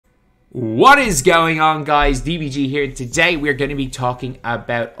What is going on, guys? DBG here. Today we're going to be talking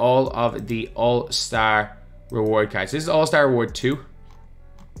about all of the All-Star reward cards. This is All-Star Reward 2.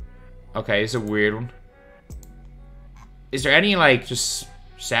 Okay, it's a weird one. Is there any, like, just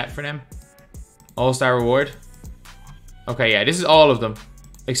set for them? All-Star Reward? Okay, yeah, this is all of them.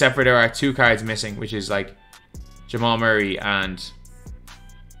 Except for there are 2 cards missing, which is, like, Jamal Murray and...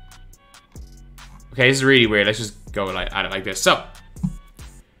 Okay, this is really weird. Let's just go like, at it like this. So...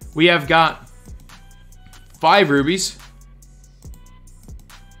 we have got 5 rubies.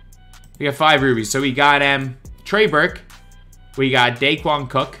 We got 5 rubies. So we got Trey Burke. We got Daequan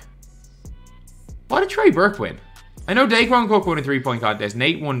Cook. Why did Trey Burke win? I know Daequan Cook won a 3-point contest.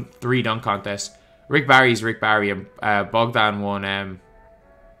 Nate won 3 dunk contests. Rick Barry's Rick Barry. And Bogdan won.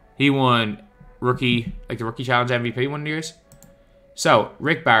 He won rookie, like the rookie challenge MVP one of the years. So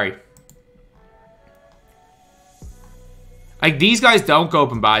Rick Barry. Like, these guys don't go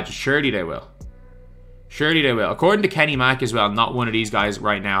up in badges. Surely they will. Surely they will. According to Kenny Mack as well, not one of these guys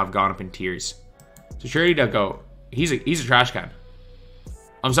right now have gone up in tiers. So surely they'll go. He's a trash can.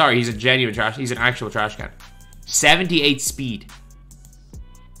 I'm sorry, he's a genuine trash. He's an actual trash can. 78 speed.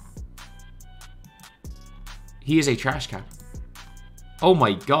 He is a trash can. Oh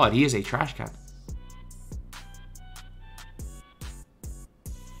my god, he is a trash can.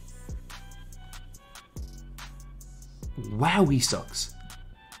 Wow, he sucks.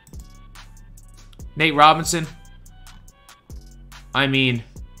 Nate Robinson. I mean,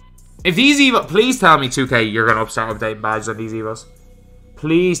 if these Evos... Please tell me, 2K, you're going to start updating badges on these Evos.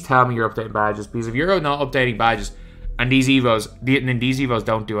 Please tell me you're updating badges. Because if you're not updating badges and these Evos... then these Evos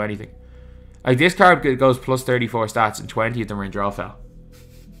don't do anything. Like, this card goes plus 34 stats and 20 of them are in draw fell.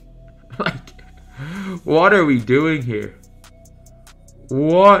 Like, what are we doing here?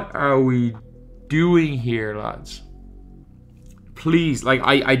 What are we doing here, lads? Please, like,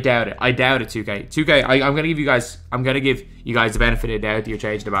 I doubt it. I doubt it, 2K. 2K, I'm gonna give you guys the benefit of the doubt that you're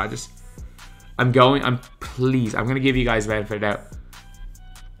changing the badges. I'm gonna give you guys the benefit of the doubt.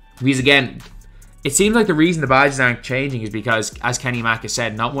 Because again, it seems like the reason the badges aren't changing is because, as Kenny Mack has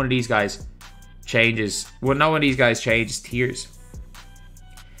said, not one of these guys changes. Well, not one of these guys changes tiers.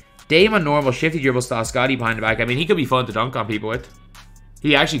 Dame on normal, shifty dribble style, Scotty behind the back. I mean, he could be fun to dunk on people with.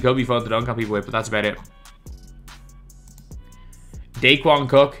 He actually could be fun to dunk on people with, but that's about it. Daequan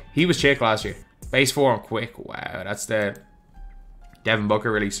Cook, he was chick last year. Base 4 and quick. Wow, that's the Devin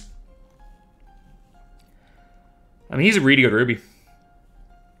Booker release. I mean, he's a really good Ruby.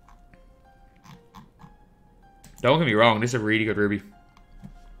 Don't get me wrong, this is a really good Ruby.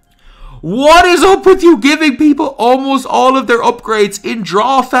 What is up with you giving people almost all of their upgrades in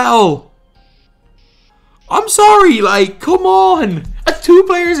draw fell? I'm sorry, like, come on. That's 2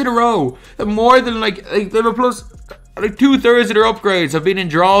 players in a row. More than, like they have a plus... like 2/3 of their upgrades have been in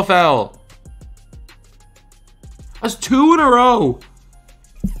draw fell. That's 2 in a row.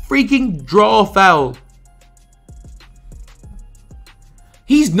 Freaking draw fell.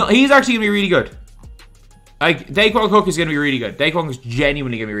 He's actually gonna be really good. Like, Daequan Cook is gonna be really good. Daequan is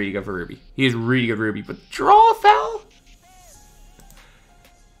genuinely gonna be really good for Ruby. He is really good Ruby, but draw fell.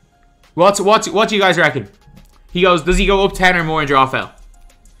 What do you guys reckon? Does he go up 10 or more in draw fell?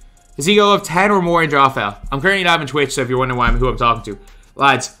 Does he go up 10 or more in draw fell? I'm currently live on Twitch, so if you're wondering who I'm talking to.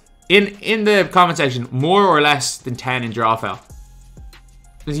 Lads, in the comment section, more or less than 10 in draw fell.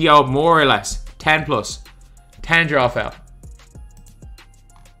 Does he go up more or less? 10 plus. 10 draw fell.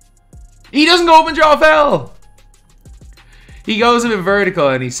 He doesn't go up in draw fell! He goes up in vertical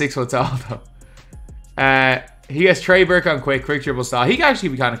and he's 6 foot tall though. He has Trey Burke on quick dribble style. He can actually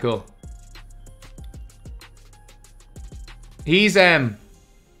be kind of cool. He's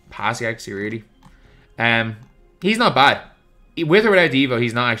passing accuracy really. He's not bad. With or without Devo,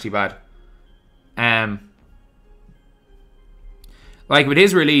 he's not actually bad. Like with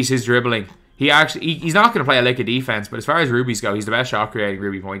his release, his dribbling, he's not going to play a lick of defense, but as far as Rubies go, he's the best shot creating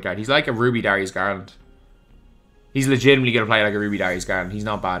Ruby point guard. He's like a Ruby Darius Garland. He's legitimately going to play like a Ruby Darius Garland. He's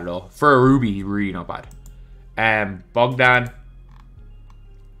not bad at all. For a Ruby, he's really not bad. Bogdan.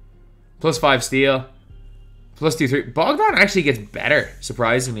 Plus 5 steal. Plus 2/3. Bogdan actually gets better,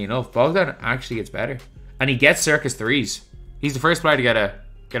 surprisingly enough. Bogdan actually gets better. And he gets circus 3s. He's the first player to get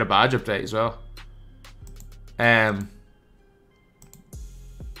a badge update as well. I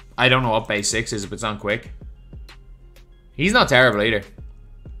don't know what base 6 is if it's on quick. He's not terrible either.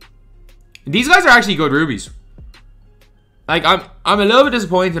 These guys are actually good Rubies. Like, I'm a little bit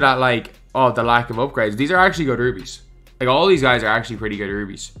disappointed at, like, the lack of upgrades. These are actually good Rubies. Like, all these guys are actually pretty good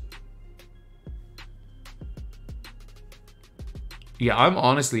Rubies. Yeah, I'm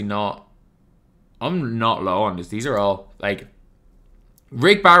honestly not... I'm not low on this. These are all, like...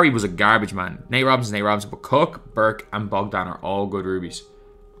 Rick Barry was a garbage man. Nate Robinson. But Cook, Burke, and Bogdan are all good rubies.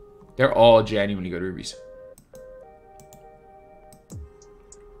 They're all genuinely good rubies.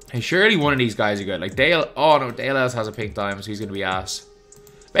 And surely one of these guys are good. Like Dale. Oh no, Dale Ellis has a pink diamond, so he's going to be ass.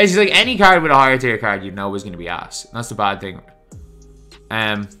 Basically, like any card with a higher tier card, you know is going to be ass. And that's the bad thing.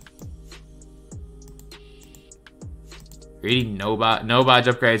 Really, no badge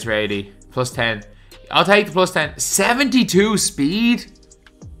upgrades for 80. Plus 10. I'll take the plus 10. 72 speed?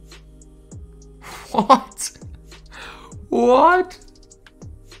 What? What?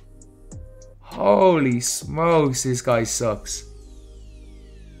 Holy smokes, this guy sucks.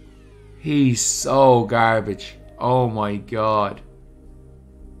 He's so garbage. Oh my god.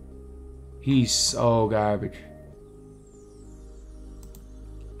 He's so garbage.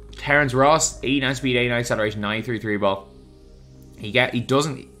 Terrence Ross, 89 speed, 89 acceleration, 93 3 ball. He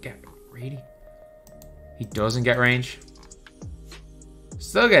doesn't get really. He doesn't get range.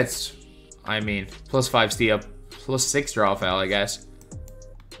 Still gets, I mean, plus 5 steal, plus 6 draw fell, I guess.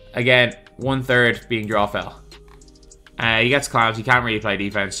 Again, 1/3 being draw fell. He gets clamps. He can't really play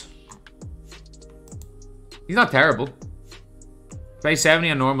defense. He's not terrible. Play 70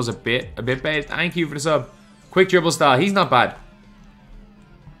 on normal's a bit bad. Thank you for the sub. Quick dribble style. He's not bad.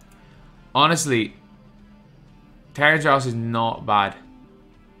 Honestly, Terrence Ross is not bad.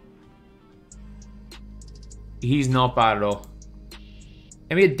 He's not bad at all.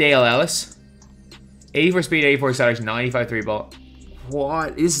 Let me get Dale Ellis. 84 speed, 84 acceleration, 95 3 ball.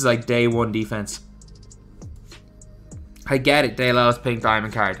 What? This is like day one defense. I get it. Dale Ellis pink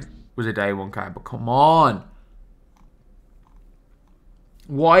diamond card was a day one card, but come on.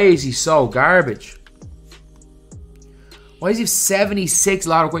 Why is he so garbage? Why does he have 76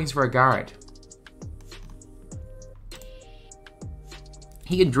 lateral quickness for a guard?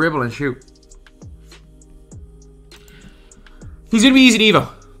 He can dribble and shoot. He's going to be easy to Evo.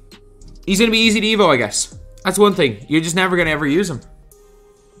 He's going to be easy to Evo, I guess. That's one thing. You're just never going to ever use him.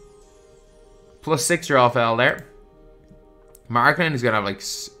 Plus 6 draw fell there. Markkanen is going to have like...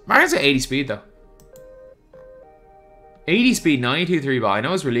 Markkanen's at 80 speed though. 80 speed, 92 3 ball. I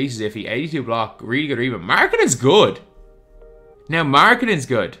know his release is iffy. 82 block, really good rebound. Markkanen's good. Now Markkanen's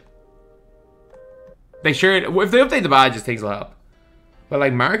good. They sure, if they update the badges, things will help. But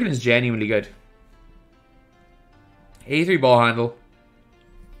like Markkanen's genuinely good. 83 ball handle.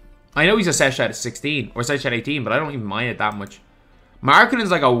 I know he's a set shot at 16 or set shot 18, but I don't even mind it that much.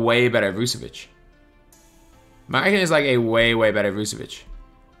 Markkanen's like a way better Vucevic. Markkanen is like a way better Vucevic.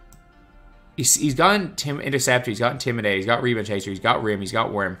 He's got interceptor, he's got intimidator, he's got rebound chaser, he's got rim, he's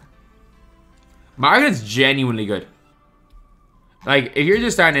got worm. Markkanen's genuinely good. Like if you're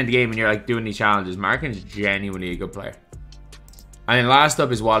just starting in the game and you're like doing these challenges, Markkanen's genuinely a good player. And then last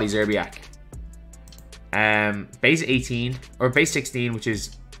up is Wally Szczerbiak. Base 18 or base 16, which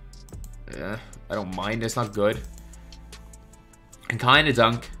is I don't mind. It's not good. And kind of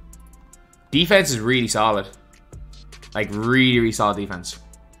dunk. Defense is really solid. Like really solid defense.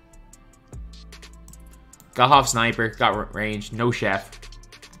 Got half sniper, got range, no chef.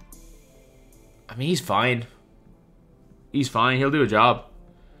 I mean, he's fine. He's fine. He'll do a job.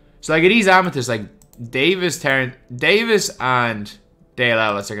 So like at these amethysts, like Davis and Dale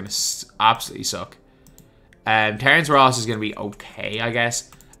Ellis are gonna absolutely suck. Terrence Ross is gonna be okay, I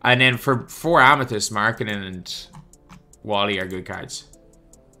guess. And then for 4 amethysts, Markkanen and Wally are good cards.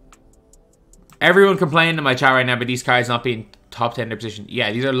 Everyone complaining in my chat right now about these cards not being top 10 in their position.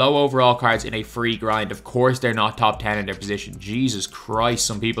 Yeah, these are low overall cards in a free grind. Of course they're not top 10 in their position. Jesus Christ,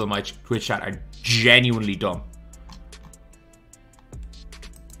 some people in my Twitch chat are genuinely dumb.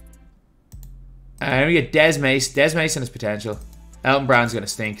 And we get Des Mason. Des Mason has potential. Elton Brown's going to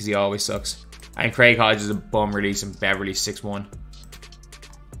stink because he always sucks. And Craig Hodges is a bum release and Beverley 6-1.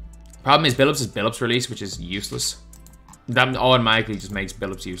 Problem is Billups' release, which is useless. That automatically just makes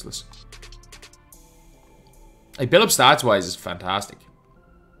Billups useless. Like, Billups stats-wise is fantastic.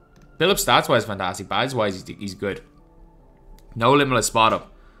 Billups stats-wise is fantastic. Badge-wise, he's good. No limitless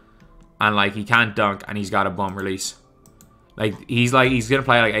spot-up. And, like, he can't dunk, and he's got a bum release. Like, he's going to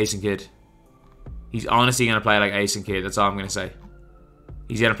play like Ace and Kid. He's honestly going to play like Ace and Kid. That's all I'm going to say.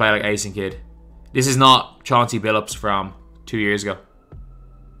 He's going to play like Ace and Kid. This is not Chauncey Billups from 2 years ago.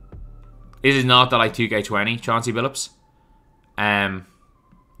 This is not the, like, 2K20 Chauncey Billups.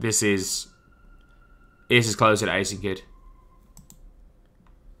 This is closer to Ace and Kid.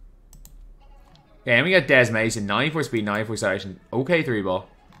 Yeah, and we got Des Mason. 94 speed, 94 acceleration. Okay, 3 ball.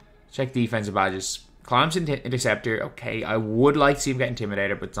 Check defensive badges. Clamps interceptor. Okay, I would like to see him get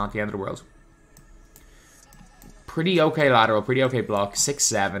intimidated, but it's not the end of the world. Pretty okay lateral. Pretty okay block.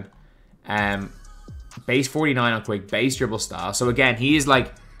 6'7". Base 49 on quick. Base dribble style. So again, he is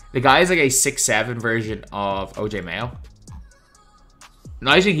like... The guy is like a 6'7 version of OJ Mayo. And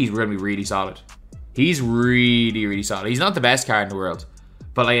I think he's going to be really solid. He's really, really solid. He's not the best card in the world.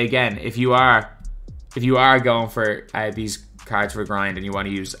 But like again, if you are going for these cards for grind and you want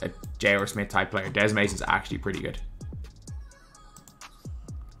to use a J.R. Smith type player, Des Mason's actually pretty good.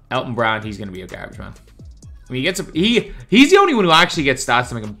 Elton Brand, he's going to be a garbage man. I mean, he's the only one who actually gets stats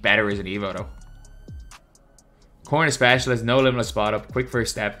to make him better as an Evo though. Corner specialist, no limitless spot up, quick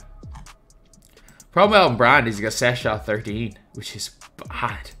first step. Problem with Elton Brand is he got set shot 13, which is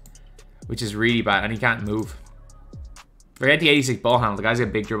bad. Which is really bad, and he can't move. Forget the 86 ball handle, the guy's got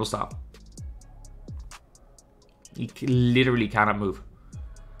a big dribble stop. He literally cannot move.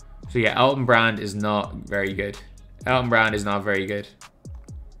 So yeah, Elton Brand is not very good. Elton Brand is not very good.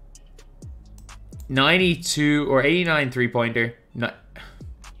 92 or 89 three-pointer. No.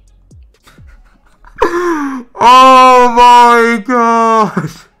 Oh my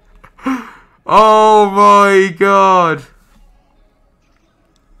god! Oh my god!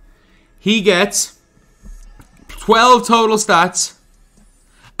 He gets 12 total stats,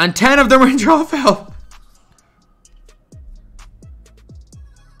 and 10 of them are in draw foul.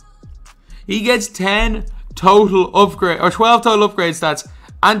 He gets 10 total upgrade, or 12 total upgrade stats,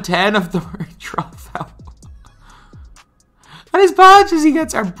 and 10 of them are in draw foul. And his badges he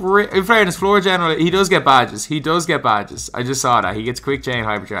gets are in fairness, floor general, he does get badges. He does get badges. I just saw that. He gets quick chain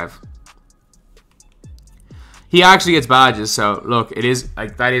hyperdrive. He actually gets badges, so look, it is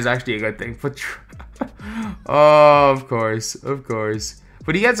like that is actually a good thing. But oh, of course.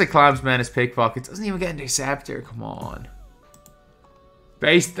 But he gets a clamps, menace, pickpocket. Doesn't even get interceptor. Come on.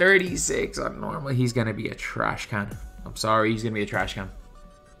 Base 36 on normal. He's gonna be a trash can. I'm sorry, he's gonna be a trash can.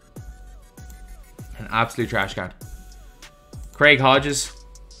 An absolute trash can. Craig Hodges.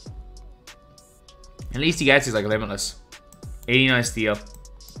 At least he gets is like limitless. 89 steal.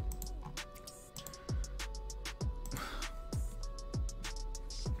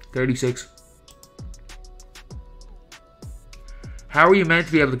 $36. How are you meant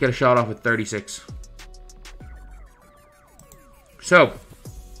to be able to get a shot off with 36? So,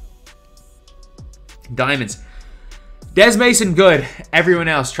 diamonds. Des Mason, good. Everyone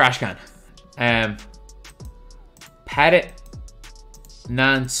else, trash can. Pettit,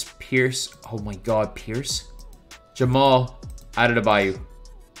 Nance, Pierce. Oh my god, Pierce. Jamal, Adebayo.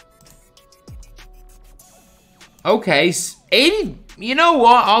 Okay, 80. You know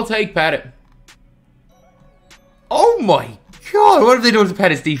what? I'll take Pettit. Oh my god, what have they done to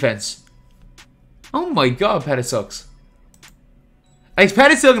Pettit's defense? Oh my god, Pettit sucks. Like,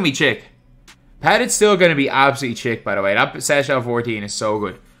 Pettit's still gonna be chick. Pettit's still gonna be absolutely chick, by the way. That set shot 14 is so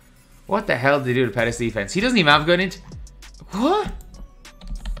good. What the hell did they do to Pettit's defense? He doesn't even have good int. What?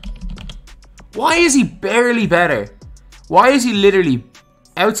 Why is he barely better? Why is he literally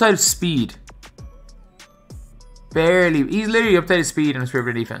outside of speed? Barely. He's literally updated speed and his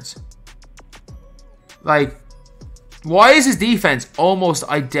perimeter defense. Like, why is his defense almost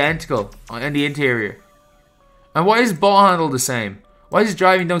identical in the interior? And why is his ball handle the same? Why is his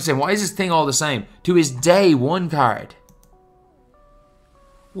driving dunk the same? Why is his thing all the same? To his day one card.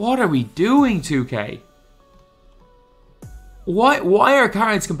 What are we doing, 2K? Why are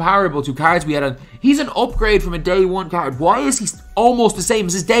cards comparable to cards we had on? He's an upgrade from a day one card. Why is he almost the same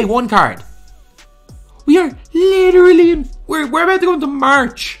as his day one card? We are literally in... We're about to go into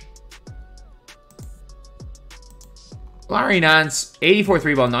March. Larry Nance, 84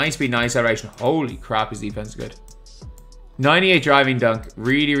 3-ball, 9 speed, 9 acceleration. Holy crap, his defense is good. 98 driving dunk,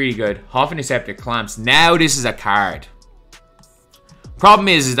 really, really good. Half interceptor, clamps. Now this is a card. Problem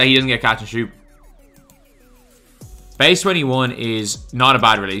is that he doesn't get catch and shoot. Base 21 is not a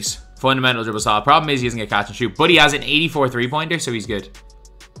bad release. Fundamental dribble style. Problem is he doesn't get catch and shoot. But he has an 84 3-pointer, so he's good.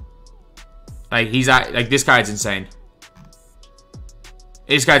 Like, he's at, like, this card's insane.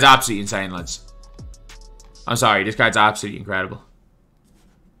 This card's absolutely insane, lads. I'm sorry, this card's absolutely incredible.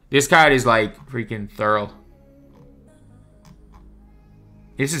 This card is like freaking thorough.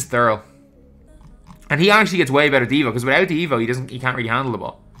 This is thorough. And he actually gets way better Devo, because without the Evo, he can't really handle the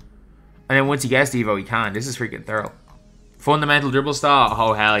ball. And then once he gets the Evo, he can. This is freaking thorough. Fundamental dribble style.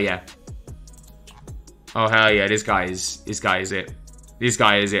 Oh hell yeah. Oh hell yeah. This guy is it. This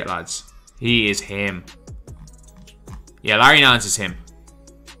guy is it, lads. He is him. Yeah, Larry Nance is him.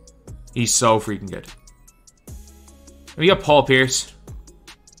 He's so freaking good. We got Paul Pierce.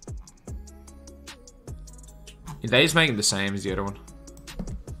 They just make him the same as the other one.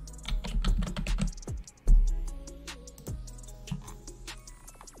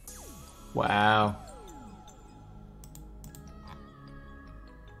 Wow.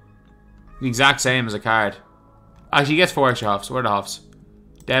 The exact same as a card. Actually, he gets 4 extra huffs. What are the huffs?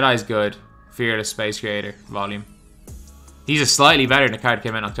 Deadeye's good. Fearless, Space Creator, Volume. He's a slightly better than the card that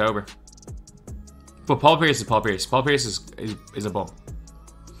came out in October. But Paul Pierce is Paul Pierce. Paul Pierce is a bum.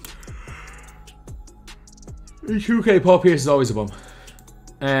 In 2K, Paul Pierce is always a bum.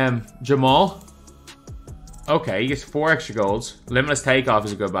 Jamal. Okay, he gets 4 extra golds. Limitless Takeoff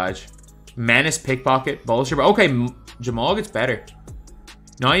is a good badge. Menace, Pickpocket, Bullshit. Okay, Jamal gets better.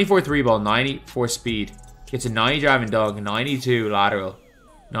 94 3 ball, 94 speed. Gets a 90 driving dog, 92 lateral,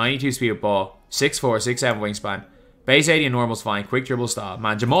 92 speed with ball, 6'4", 6'7" wingspan. Base 80 and normal's fine. Quick dribble style.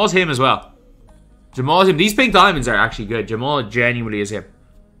 Man, Jamal's him as well. Jamal's him. These pink diamonds are actually good. Jamal genuinely is him.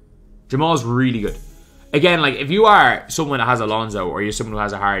 Jamal's really good. Again, like, if you are someone that has Alonso or you're someone who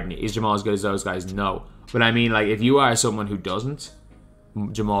has a Harden, is Jamal as good as those guys? No. But I mean, like, if you are someone who doesn't,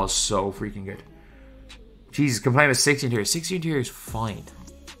 Jamal's so freaking good. Jesus, complaining about 16 tier. 16 tier is fine.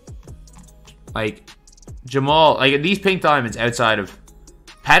 Like, Jamal, like, these pink diamonds outside of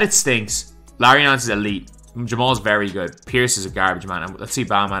Pettit stinks. Larry Nance is elite. Jamal's very good. Pierce is a garbage man. Let's see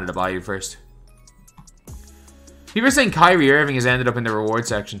Bam out of the Bayou first. People are saying Kyrie Irving has ended up in the reward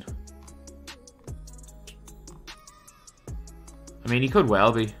section. I mean, he could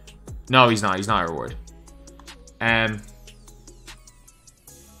well be. No, he's not. He's not a reward.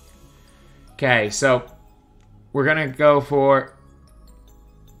 Okay, so we're gonna go for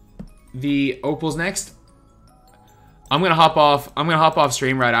the opals next. I'm gonna hop off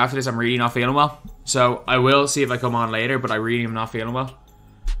stream right after this. I'm really not feeling well, so I will see if I come on later. But I really am not feeling well.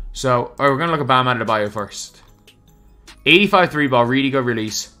 So we're gonna look at Bam out of the Bayou first. 85 3 ball, really good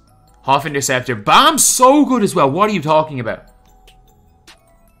release. Half interceptor. Bam's so good as well. What are you talking about?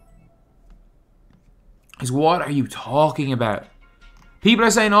 What are you talking about? People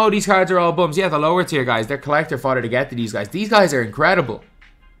are saying, oh, these cards are all bums. Yeah, the lower tier guys, they're collector fodder to get to these guys. These guys are incredible.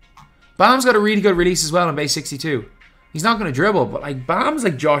 Bam's got a really good release as well in base 62. He's not going to dribble, but like Bam's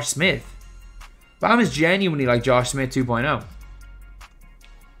like Josh Smith. Bam is genuinely like Josh Smith 2.0.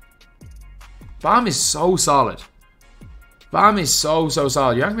 Bam is so solid. Bam is so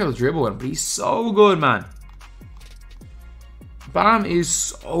solid. You're not going to be able to dribble with him, but he's so good, man. Bam is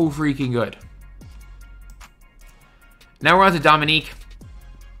so freaking good. Now we're on to Dominique.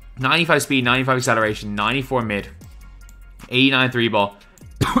 95 speed, 95 acceleration, 94 mid, 89 3 ball,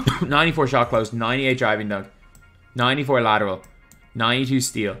 94 shot close, 98 driving dunk, 94 lateral, 92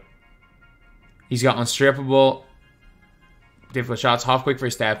 steal. He's got unstrippable, difficult shots, half quick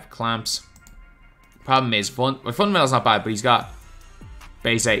first step, clamps. Problem is, fundamental's not bad, but he's got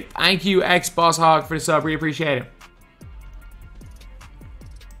base 8. Thank you, X-Boss Hog, for the sub. We appreciate it.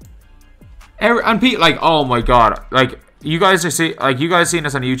 And Pete, like, oh my god, like, you guys are seeing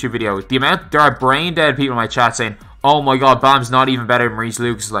this on a YouTube video. The amount, there are brain dead people in my chat saying, oh my god, Bam's not even better than Reese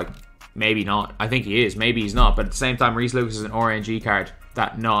Lucas. Like, maybe not. I think he is. Maybe he's not. But at the same time, Reese Lucas is an RNG card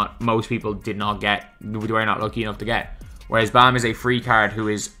that most people did not get. We're not lucky enough to get. Whereas Bam is a free card who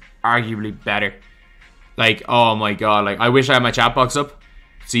is arguably better. Like, oh my god. Like, I wish I had my chat box up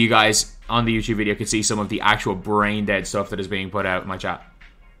so you guys on the YouTube video could see some of the actual brain dead stuff that is being put out in my chat.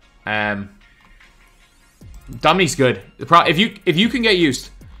 Dominique's good. If you can get used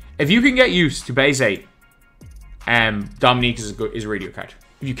to base 8, Dominique is a really good card.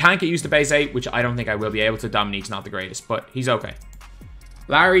 If you can't get used to base 8, which I don't think I will be able to, Dominique's not the greatest, but he's okay.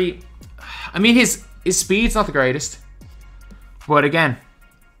 Larry, I mean his speed's not the greatest, but again,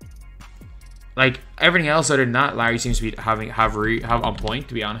 like everything else other than that, Larry seems to be have on point,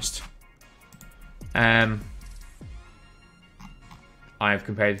 to be honest. I've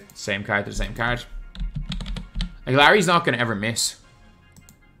compared the same card to the same card. Like, Larry's not going to ever miss.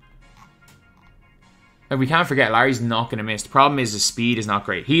 Like, we can't forget, Larry's not going to miss. The problem is his speed is not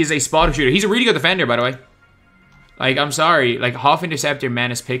great. He is a spot shooter. He's a really good defender, by the way. Like, I'm sorry. Like, half interceptor,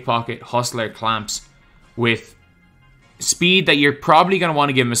 menace, pickpocket, hustler, clamps with speed that you're probably going to want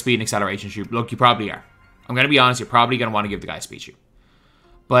to give him a speed and acceleration shoot. Look, you probably are. I'm going to be honest. You're probably going to want to give the guy a speed shoot.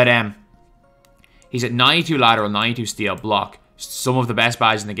 But, he's at 92 lateral, 92 steal, block. Some of the best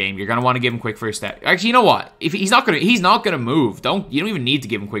badges in the game. You're gonna want to give him quick first step. Actually, you know what? If he's not gonna move. You don't even need to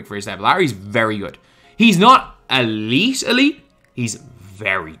give him quick first step. Larry's very good. He's not elite. He's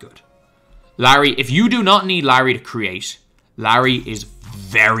very good. Larry, if you do not need Larry to create, Larry is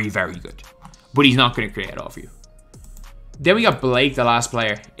very, very good. But he's not gonna create it all for you. Then we got Blake, the last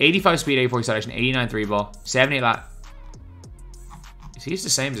player. 85 speed, 84 acceleration, 89 3 ball, 78 lat. Is he the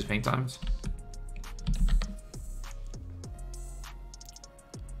same as Pink Diamonds?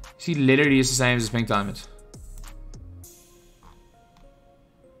 He literally is the same as Pink Diamond.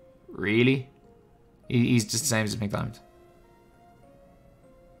 Really? He's just the same as Pink Diamond.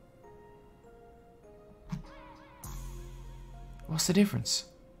 What's the difference?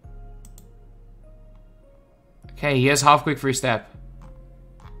 Okay, he has half quick free step.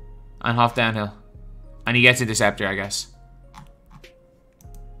 And half downhill. And he gets interceptor, I guess.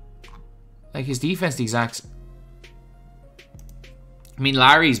 Like, his defense the exact... I mean,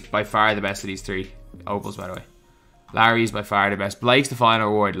 Lauri's by far the best of these three. Opals, by the way. Lauri's by far the best. Blake's the final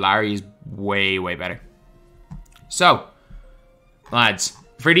award. Lauri's way, way better. So, lads,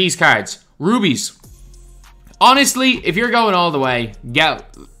 for these cards, rubies. Honestly, if you're going all the way,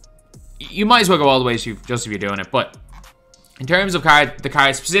 you might as well go all the way just if you're doing it. But in terms of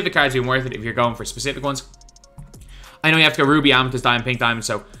specific cards being worth it, if you're going for specific ones, I know you have to go ruby, amethyst, diamond, pink, diamond,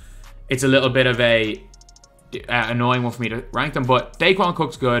 so it's a little bit of a annoying one for me to rank them. But Daequan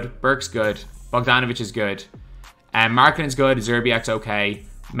Cook's good, Burke's good, Bogdanovic is good, Markkanen's good, Szczerbiak's okay,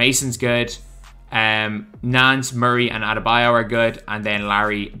 Mason's good, Nance, Murray, and Adebayo are good, and then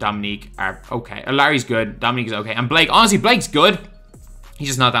Lauri, Dominique are okay. Lauri's good, Dominique is okay, and Blake, honestly, Blake's good. He's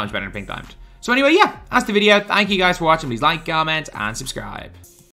just not that much better than Pink Diamond. So anyway, yeah, that's the video. Thank you guys for watching. Please like, comment, and subscribe.